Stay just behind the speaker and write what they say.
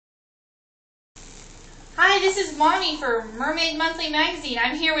Hi, this is Mommy for Mermaid Monthly Magazine.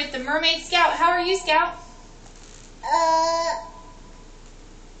 I'm here with the Mermaid Scout. How are you, Scout?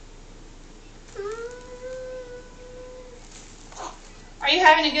 Are you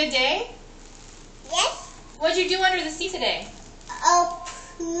having a good day? Yes. What'd you do under the sea today?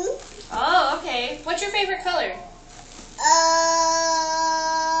 Poop. Oh, okay. What's your favorite color?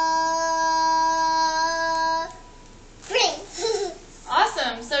 Green.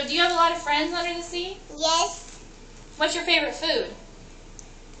 Awesome. So do you have a lot of friends under the sea? Yes. What's your favorite food?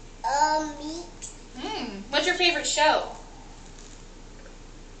 Meat. What's your favorite show?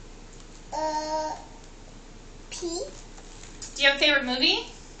 Pea. Do you have a favorite movie?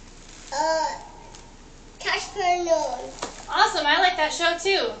 Casper Noon. Awesome. I like that show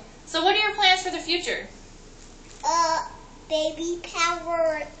too. So what are your plans for the future? Baby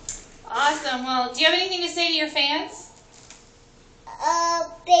power. Awesome. Well, do you have anything to say to your fans?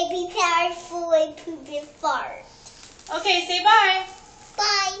 Baby power fully poop and fart. Okay, say bye.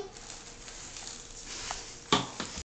 Bye.